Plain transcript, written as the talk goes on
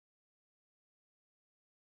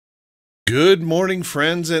Good morning,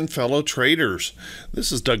 friends and fellow traders.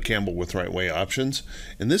 This is Doug Campbell with Right Way Options,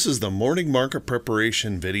 and this is the morning market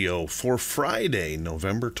preparation video for Friday,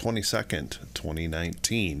 November 22nd,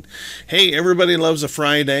 2019. Hey, everybody loves a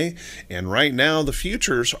Friday, and right now the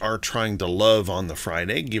futures are trying to love on the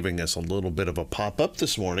Friday, giving us a little bit of a pop-up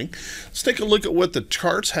this morning. Let's take a look at what the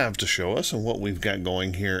charts have to show us and what we've got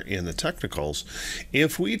going here in the technicals.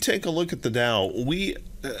 If we take a look at the Dow,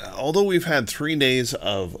 although we've had 3 days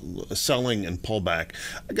of selling and pullback,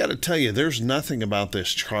 I got to tell you, there's nothing about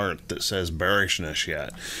this chart that says bearishness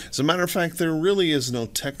yet. As a matter of fact, there really is no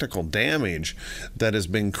technical damage that has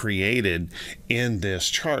been created in this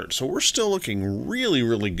chart. So we're still looking really,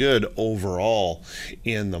 really good overall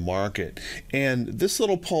in the market. And this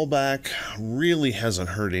little pullback really hasn't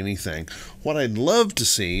hurt anything. What I'd love to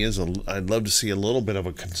see is I'd love to see a little bit of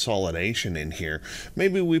a consolidation in here.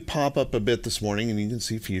 Maybe we pop up a bit this morning, and you can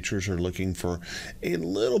see futures are looking for a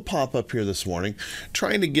little pop up here this morning,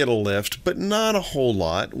 trying to get a lift, but not a whole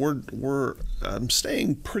lot. We're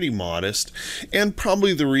staying pretty modest, and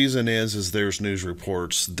probably the reason is there's news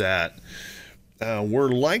reports that we're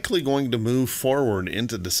likely going to move forward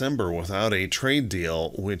into December without a trade deal,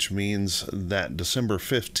 which means that December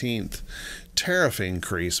 15th tariff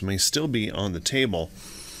increase may still be on the table.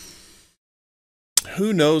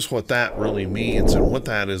 Who knows what that really means and what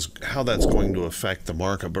that is, how that's going to affect the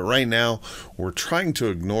market. But right now, we're trying to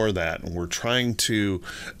ignore that, and we're trying to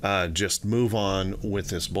just move on with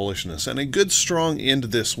this bullishness. And a good, strong end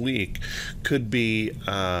this week could be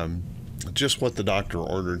just what the doctor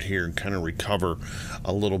ordered here and kind of recover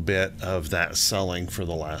a little bit of that selling for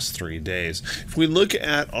the last 3 days. If we look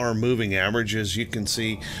at our moving averages, you can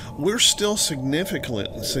see we're still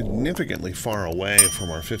significantly far away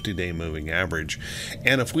from our 50-day moving average.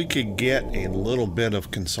 And if we could get a little bit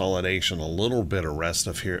of consolidation, a little bit of rest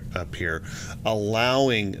up here,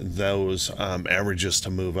 allowing those averages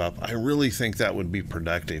to move up, I really think that would be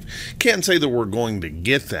productive. Can't say that we're going to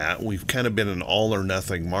get that. We've kind of been an all or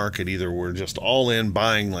nothing market. Either we're just all in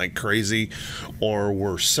buying like crazy, or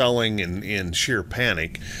we're selling in sheer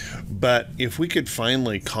panic. But if we could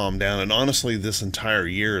finally calm down, and honestly this entire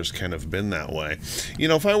year has kind of been that way. You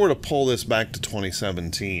know, if I were to pull this back to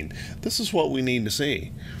 2017, this is what we need to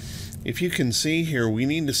see. If you can see here, we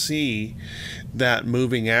need to see that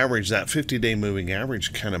moving average, that 50-day moving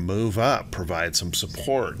average, kind of move up, provide some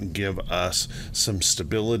support, and give us some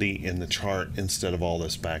stability in the chart instead of all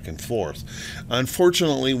this back and forth.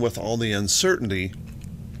 Unfortunately, with all the uncertainty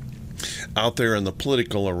out there in the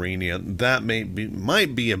political arena, that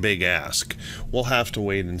might be a big ask. We'll have to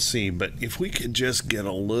wait and see. But if we could just get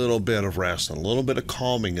a little bit of rest, a little bit of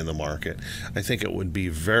calming in the market, I think it would be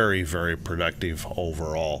very, very productive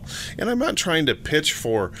overall. And I'm not trying to pitch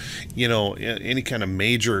for, you know, any kind of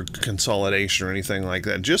major consolidation or anything like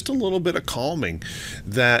that. Just a little bit of calming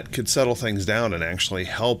that could settle things down and actually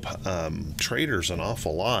help traders an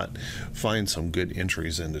awful lot find some good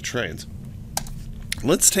entries into trades.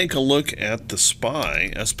 Let's take a look at the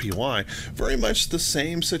SPY. Very much the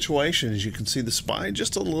same situation. As you can see, the SPY,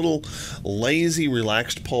 just a little lazy,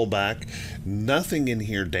 relaxed pullback. Nothing in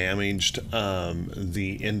here damaged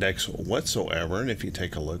the index whatsoever. And if you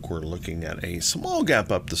take a look, we're looking at a small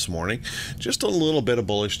gap up this morning. Just a little bit of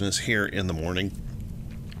bullishness here in the morning,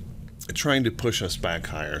 trying to push us back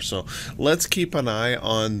higher. So let's keep an eye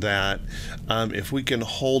on that. If we can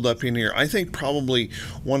hold up in here, I think probably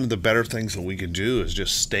one of the better things that we could do is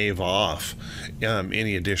just stave off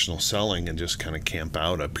any additional selling and just kind of camp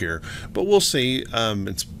out up here. But we'll see.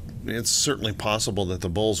 It's certainly possible that the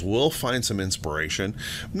bulls will find some inspiration.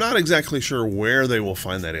 I'm not exactly sure where they will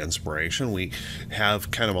find that inspiration. We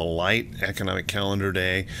have kind of a light economic calendar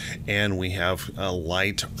day, and we have a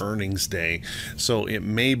light earnings day. So it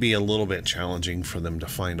may be a little bit challenging for them to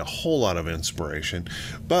find a whole lot of inspiration,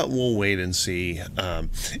 but we'll wait and see.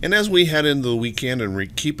 And as we head into the weekend,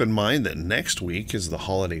 and keep in mind that next week is the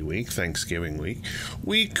holiday week, Thanksgiving week,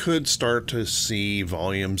 we could start to see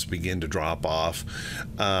volumes begin to drop off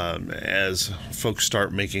as folks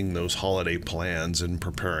start making those holiday plans and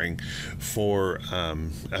preparing for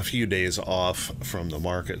a few days off from the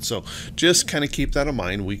market. So just kind of keep that in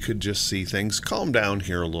mind. We could just see things calm down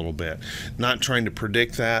here a little bit. Not trying to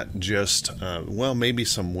predict that, just, well, maybe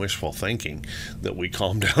some wishful thinking that we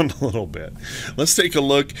calm down a little bit. Let's take a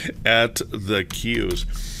look at the Qs.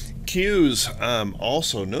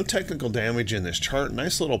 Also no technical damage in this chart.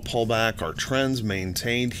 Nice little pullback. Our trends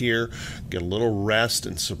maintained here. Get a little rest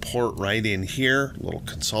and support right in here. A little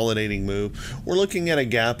consolidating move. We're looking at a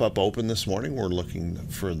gap up open this morning. We're looking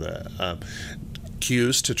for the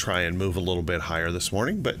cues to try and move a little bit higher this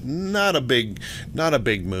morning, but not a big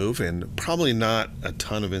move, and probably not a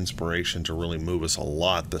ton of inspiration to really move us a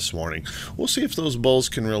lot this morning. We'll see if those bulls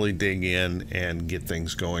can really dig in and get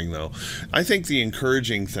things going, though. I think the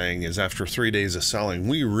encouraging thing is after 3 days of selling,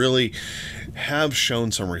 we really have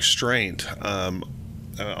shown some restraint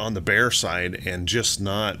on the bear side and just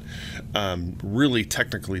not really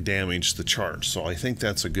technically damage the chart. So I think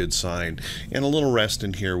that's a good sign, and a little rest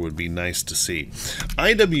in here would be nice to see.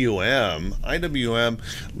 IWM,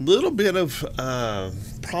 little bit of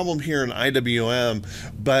problem here in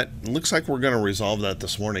IWM, but looks like we're going to resolve that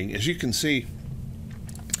this morning. As you can see,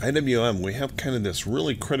 IWM, we have kind of this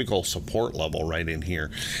really critical support level right in here,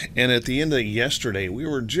 and at the end of yesterday we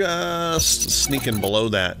were just sneaking below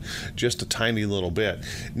that just a tiny little bit.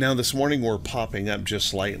 Now this morning we're popping up just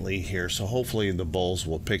slightly here, so hopefully the bulls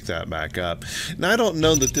will pick that back up. Now I don't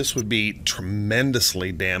know that this would be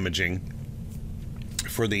tremendously damaging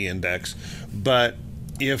for the index, but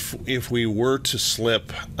if we were to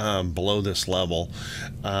slip below this level,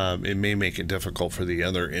 it may make it difficult for the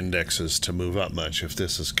other indexes to move up much if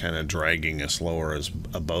this is kind of dragging us lower as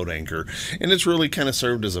a boat anchor. And it's really kind of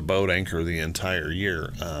served as a boat anchor the entire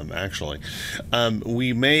year, actually.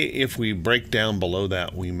 We may, if we break down below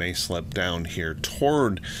that, we may slip down here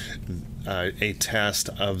toward a test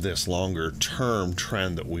of this longer term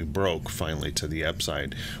trend that we broke finally to the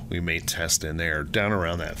upside. We may test in there down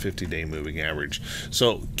around that 50-day moving average.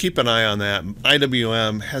 So keep an eye on that.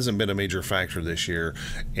 IWM hasn't been a major factor this year,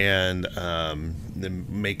 and it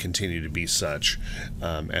may continue to be such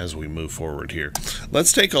as we move forward here.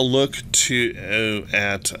 Let's take a look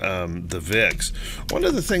at the VIX. One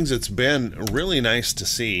of the things that's been really nice to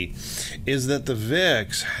see is that the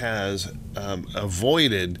VIX has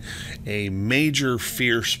avoided a major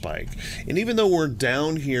fear spike. And even though we're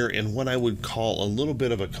down here in what I would call a little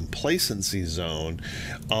bit of a complacency zone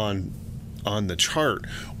on the chart,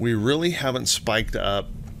 we really haven't spiked up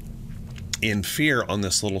in fear on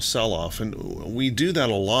this little sell-off. And we do that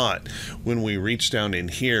a lot when we reach down in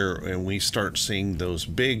here and we start seeing those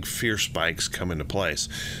big fear spikes come into place.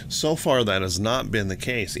 So far that has not been the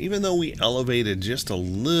case, even though we elevated just a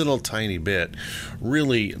little tiny bit.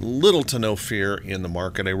 Really little to no fear in the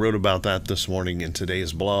market. I wrote about that this morning in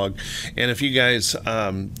today's blog, and if you guys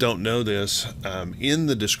don't know this, in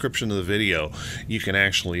the description of the video you can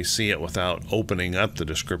actually see it without opening up the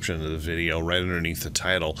description of the video. Right underneath the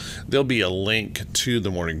title there'll be a link to the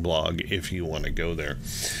morning blog if you want to go there.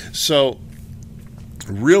 So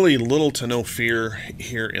really little to no fear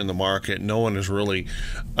here in the market. No one is really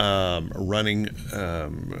running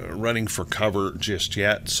for cover just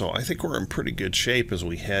yet. So I think we're in pretty good shape as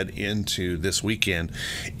we head into this weekend,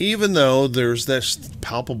 even though there's this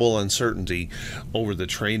palpable uncertainty over the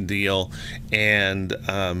trade deal and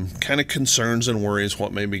kind of concerns and worries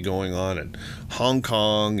what may be going on in Hong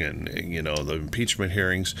Kong and, you know, the impeachment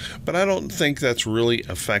hearings. But I don't think that's really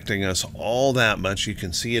affecting us all that much. You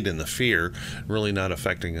can see it in the fear, really not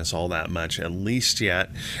affecting us all that much, at least yet.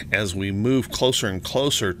 As we move closer and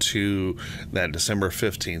closer to that December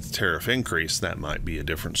 15th tariff increase, that might be a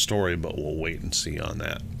different story, but we'll wait and see on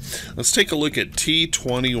that. Let's take a look at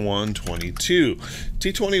T2122.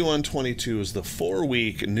 T2122 is the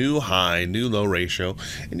 4-week new high, new low ratio,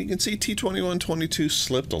 and you can see T2122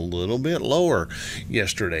 slipped a little bit lower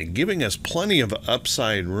yesterday, giving us plenty of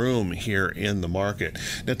upside room here in the market.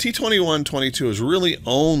 Now T2122 is really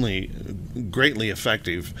only greatly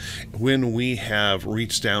effective when we have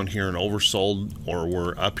reached down here and oversold, or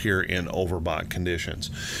we're up here in overbought conditions.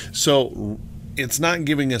 So it's not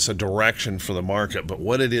giving us a direction for the market, but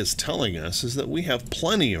what it is telling us is that we have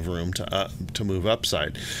plenty of room to move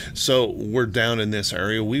upside. So we're down in this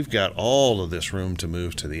area. We've got all of this room to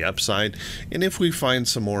move to the upside, and if we find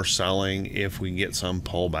some more selling, if we get some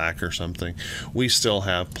pullback or something, we still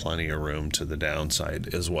have plenty of room to the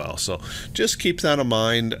downside as well. So just keep that in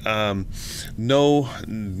mind. No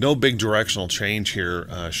big directional change here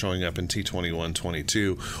showing up in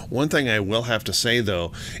T2122. One thing I will have to say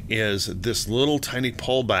though is this little tiny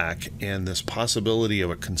pullback and this possibility of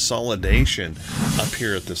a consolidation up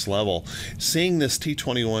here at this level. Seeing this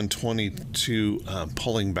T2122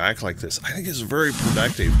 pulling back like this, I think is very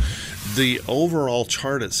productive. The overall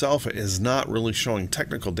chart itself is not really showing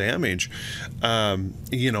technical damage,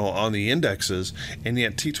 you know, on the indexes, and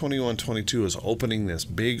yet T2122 is opening this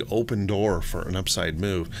big open door for an upside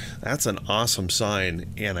move. That's an awesome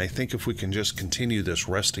sign, and I think if we can just continue this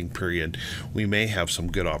resting period, we may have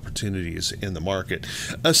some good opportunities in the market,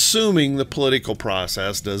 assuming the political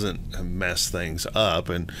process doesn't mess things up.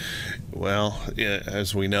 And well,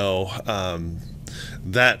 as we know,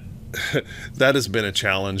 that that has been a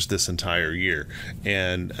challenge this entire year,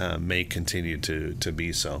 and may continue to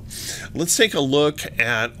be so. Let's take a look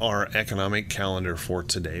at our economic calendar for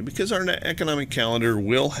today, because our economic calendar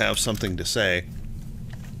will have something to say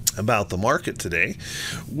about the market today.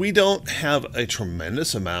 We don't have a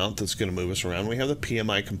tremendous amount that's going to move us around. We have the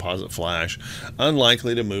PMI composite flash,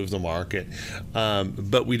 unlikely to move the market,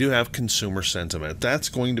 but we do have consumer sentiment. That's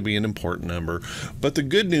going to be an important number. But the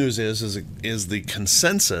good news is the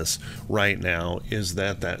consensus right now is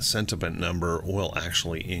that sentiment number will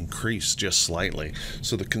actually increase just slightly.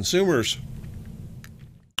 So the consumers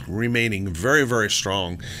remaining very, very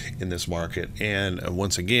strong in this market, and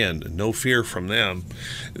once again, no fear from them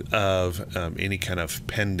of any kind of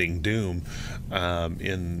pending doom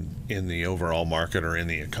in the overall market or in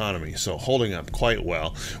the economy. So holding up quite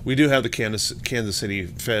well. We do have the Kansas City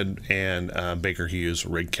Fed and Baker Hughes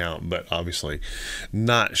rig count, but obviously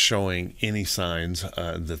not showing any signs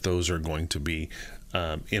that those are going to be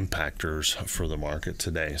impactors for the market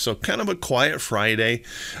today. So kind of a quiet Friday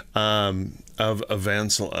of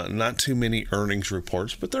events, not too many earnings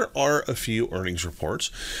reports, but there are a few earnings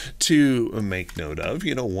reports to make note of.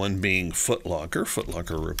 You know, one being Foot Locker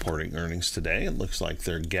reporting earnings today. It looks like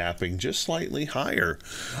they're gapping just slightly higher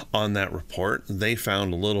on that report. They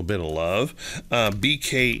found a little bit of love.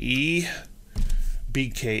 BKE,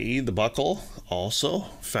 the buckle, also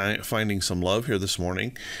finding some love here this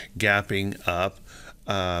morning, gapping up.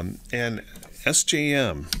 And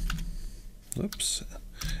SJM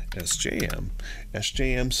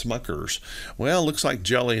Smuckers. Well, looks like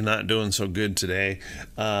Jelly not doing so good today,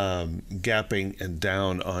 gapping and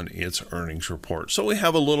down on its earnings report. So we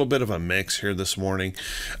have a little bit of a mix here this morning.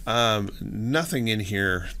 Nothing in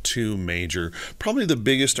here too major. Probably the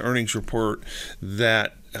biggest earnings report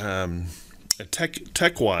that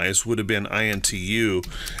tech-wise would have been INTU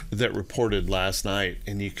that reported last night,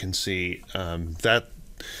 and you can see that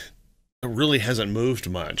really hasn't moved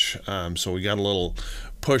much. So we got a little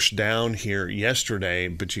push down here yesterday,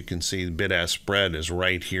 but you can see the bid-ask spread is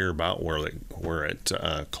right here about where it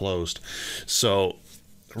closed. So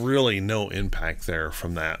really no impact there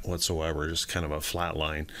from that whatsoever, just kind of a flat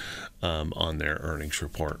line on their earnings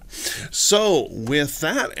report. So with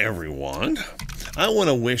that, everyone, I want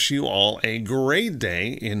to wish you all a great day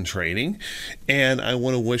in trading, and I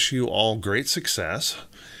want to wish you all great success.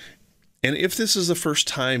 And if this is the first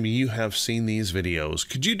time you have seen these videos,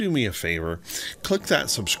 could you do me a favor? Click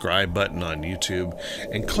that subscribe button on YouTube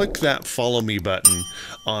and click that follow me button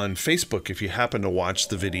on Facebook if you happen to watch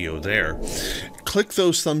the video there. Click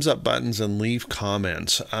those thumbs up buttons and leave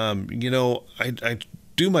comments. You know, I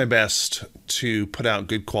do my best to put out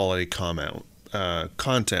good quality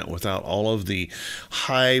content without all of the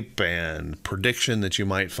hype and prediction that you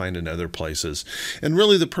might find in other places. And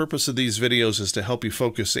really the purpose of these videos is to help you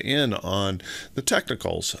focus in on the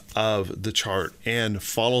technicals of the chart and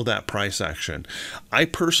follow that price action. I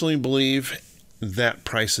personally believe that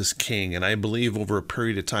price is king, and I believe over a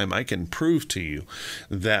period of time I can prove to you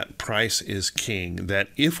that price is king, that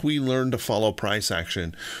if we learn to follow price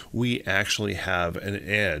action, we actually have an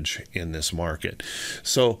edge in this market.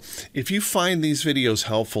 So if you find these videos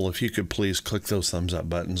helpful, if you could please click those thumbs up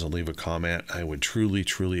buttons and leave a comment, I would truly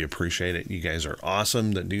appreciate it. You guys are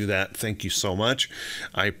awesome that do that. Thank you so much.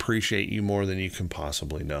 I appreciate you more than you can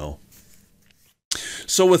possibly know.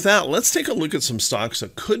 So with that, let's take a look at some stocks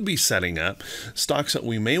that could be setting up, stocks that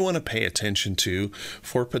we may want to pay attention to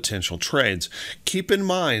for potential trades. Keep in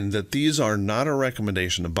mind that these are not a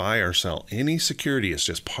recommendation to buy or sell any security. It's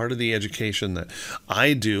just part of the education that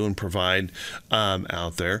I do and provide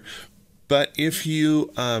out there. But if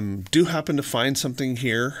you do happen to find something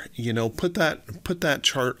here, you know, put that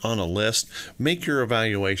chart on a list, make your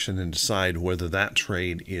evaluation, and decide whether that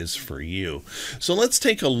trade is for you. So let's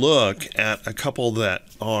take a look at a couple that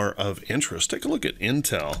are of interest. Take a look at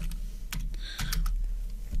Intel.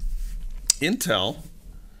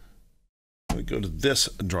 We go to this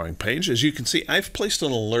drawing page. As you can see, I've placed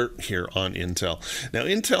an alert here on Intel. Now,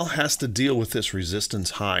 Intel has to deal with this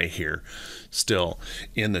resistance high here still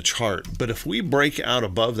in the chart. But if we break out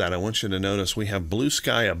above that, I want you to notice we have blue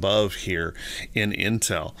sky above here in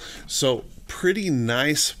Intel. So pretty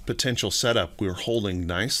nice potential setup. We're holding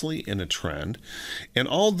nicely in a trend. And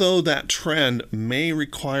although that trend may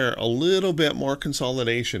require a little bit more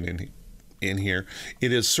consolidation in here,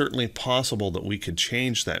 it is certainly possible that we could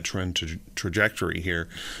change that trend trajectory here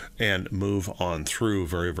and move on through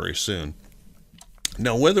very soon.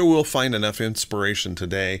 Now, whether we'll find enough inspiration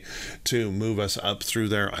today to move us up through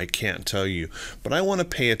there, I can't tell you, but I want to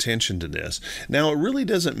pay attention to this. Now, it really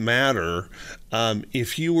doesn't matter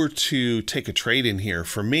if you were to take a trade in here.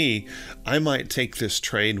 For me, I might take this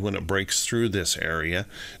trade when it breaks through this area.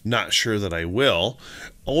 Not sure that I will.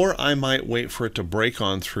 Or I might wait for it to break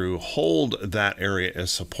on through, hold that area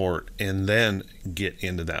as support, and then get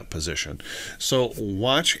into that position. So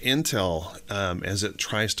watch Intel as it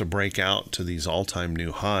tries to break out to these all-time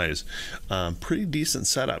new highs. Pretty decent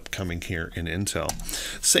setup coming here in Intel.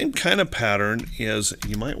 Same kind of pattern is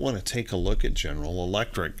you might want to take a look at General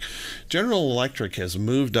Electric. General Electric has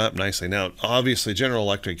moved up nicely. Now, obviously, General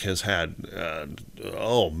Electric has had,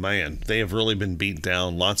 oh man, they have really been beat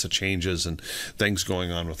down. Lots of changes and things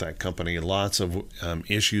going on with that company, lots of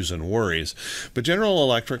issues and worries. But General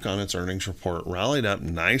Electric on its earnings report rallied up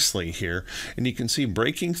nicely here, and you can see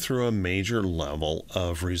breaking through a major level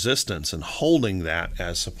of resistance and holding that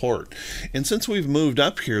as support. And since we've moved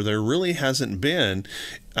up here, there really hasn't been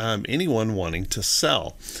anyone wanting to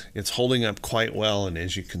sell. It's holding up quite well, and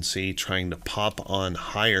as you can see, trying to pop on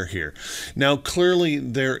higher here. Now, clearly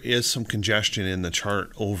there is some congestion in the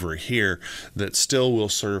chart over here that still will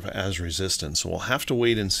serve as resistance. So we'll have to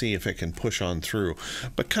wait and see if it can push on through.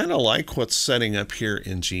 But kind of like what's setting up here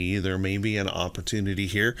in GE, there may be an opportunity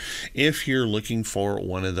here if you're looking for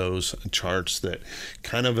one of those charts that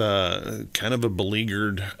kind of a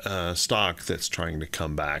beleaguered stock that's trying to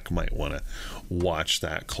come back. Might want to watch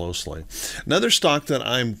that closely. Another stock that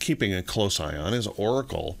I'm keeping a close eye on is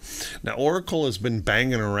Oracle. Now, Oracle has been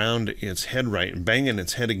banging around its head banging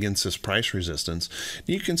its head against this price resistance.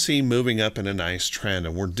 You can see moving up in a nice trend,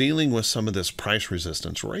 and we're dealing with some of this price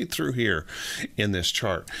resistance right through here in this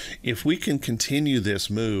chart. If we can continue this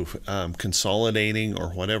move, consolidating or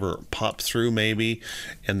whatever, pop through maybe,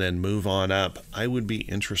 and then move on up, I would be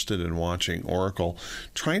interested in watching Oracle,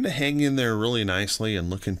 trying to hang in there really nicely and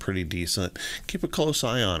looking pretty decent. Keep a close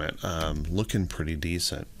eye on it, looking pretty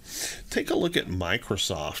decent. Take a look at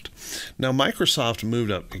Microsoft. Now, Microsoft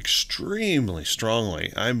moved up extremely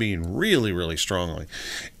strongly. I mean, really, really strongly.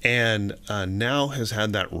 And now has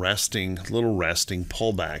had that little resting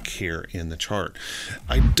pullback here in the chart.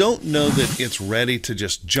 I don't know that it's ready to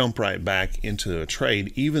just jump right back into a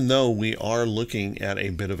trade, even though we are looking at a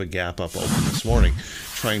bit of a gap up open this morning,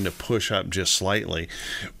 trying to push up just slightly.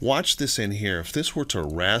 Watch this in here. If this were to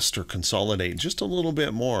rest or consolidate just a little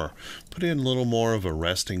bit more, put in a little more of a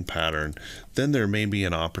resting pattern, then there may be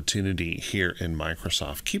an opportunity here in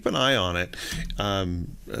Microsoft. Keep an eye on it.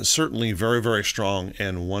 Certainly very, very strong,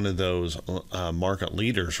 and one of those market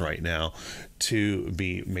leaders right now to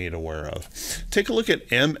be made aware of. Take a look at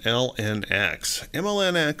MLNX.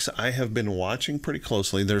 MLNX I have been watching pretty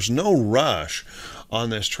closely. There's no rush on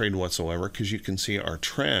this trade whatsoever because you can see our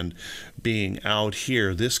trend being out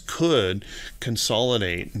here. This could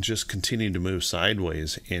consolidate and just continue to move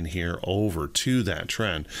sideways in here over to that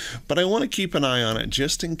trend. But I want to keep an eye on it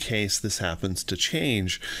just in case this happens to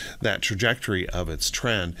change that trajectory of its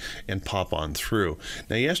trend and pop on through.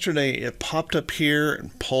 Now, yesterday it popped up here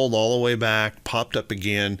and pulled all the way back, popped up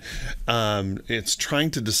again. It's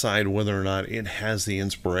trying to decide whether or not it has the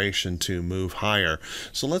inspiration to move higher.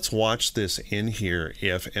 So let's watch this in here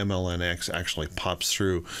if MLNX actually pops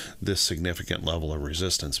through this significant level of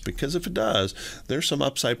resistance, because if it does, there's some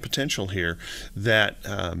upside potential here that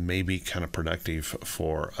may be kind of productive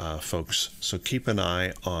for folks. So keep an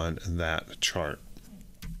eye on that chart.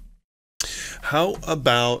 How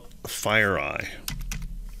about FireEye?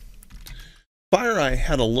 FireEye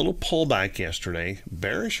had a little pullback yesterday,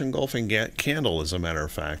 bearish engulfing candle as a matter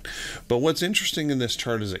of fact. But what's interesting in this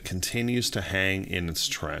chart is it continues to hang in its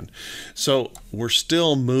trend. So we're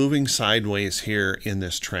still moving sideways here in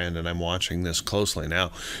this trend, and I'm watching this closely.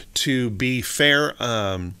 Now, to be fair,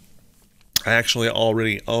 I actually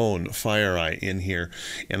already own FireEye in here,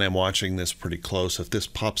 and I'm watching this pretty close. If this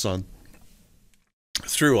pops on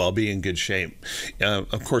through, I'll be in good shape.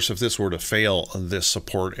 Of course, if this were to fail this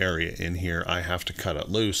support area in here, I have to cut it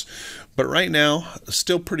loose. But right now,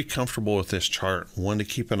 still pretty comfortable with this chart, one to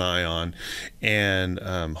keep an eye on, and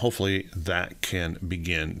hopefully that can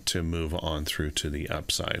begin to move on through to the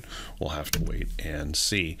upside. We'll have to wait and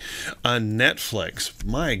see. Netflix,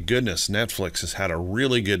 my goodness, Netflix has had a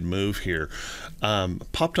really good move here.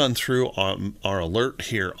 Popped on through our alert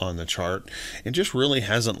here on the chart and just really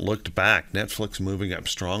hasn't looked back. Netflix moving up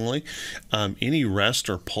strongly. Any rest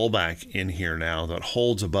or pullback in here now that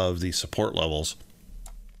holds above these support levels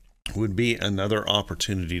would be another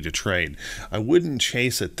opportunity to trade. I wouldn't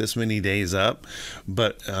chase it this many days up,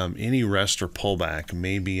 but any rest or pullback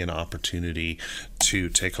may be an opportunity to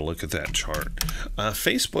take a look at that chart.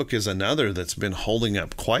 Facebook is another that's been holding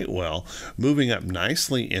up quite well, moving up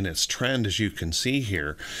nicely in its trend, as you can see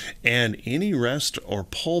here. And any rest or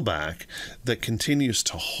pullback that continues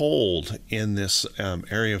to hold in this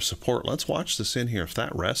area of support, let's watch this in here. If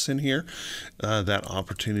that rests in here, that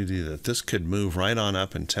opportunity that this could move right on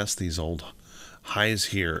up and test these old highs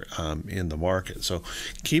here in the market. So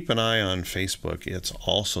keep an eye on Facebook. It's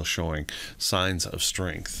also showing signs of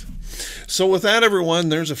strength. So with that, everyone,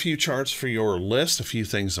 there's a few charts for your list, a few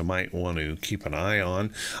things I might want to keep an eye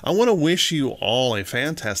on. I want to wish you all a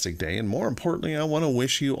fantastic day, and more importantly, I want to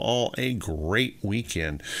wish you all a great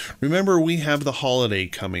weekend. Remember, we have the holiday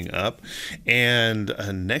coming up, and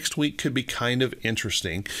next week could be kind of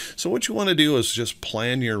interesting. So what you want to do is just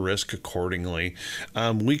plan your risk accordingly.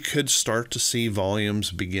 We could start to see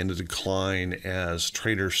volumes begin to decline as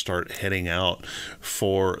traders start heading out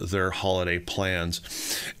for their holiday plans.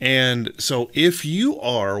 And so if you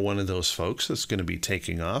are one of those folks that's going to be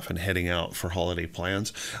taking off and heading out for holiday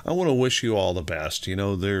plans, I want to wish you all the best. You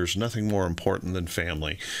know, there's nothing more important than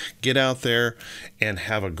family. Get out there and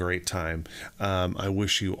have a great time. I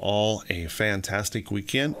wish you all a fantastic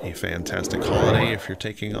weekend, a fantastic holiday if you're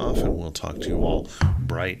taking off, and we'll talk to you all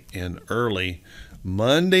bright and early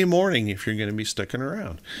Monday morning if you're going to be sticking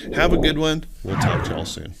around. Have a good one. We'll talk to you all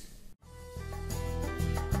soon.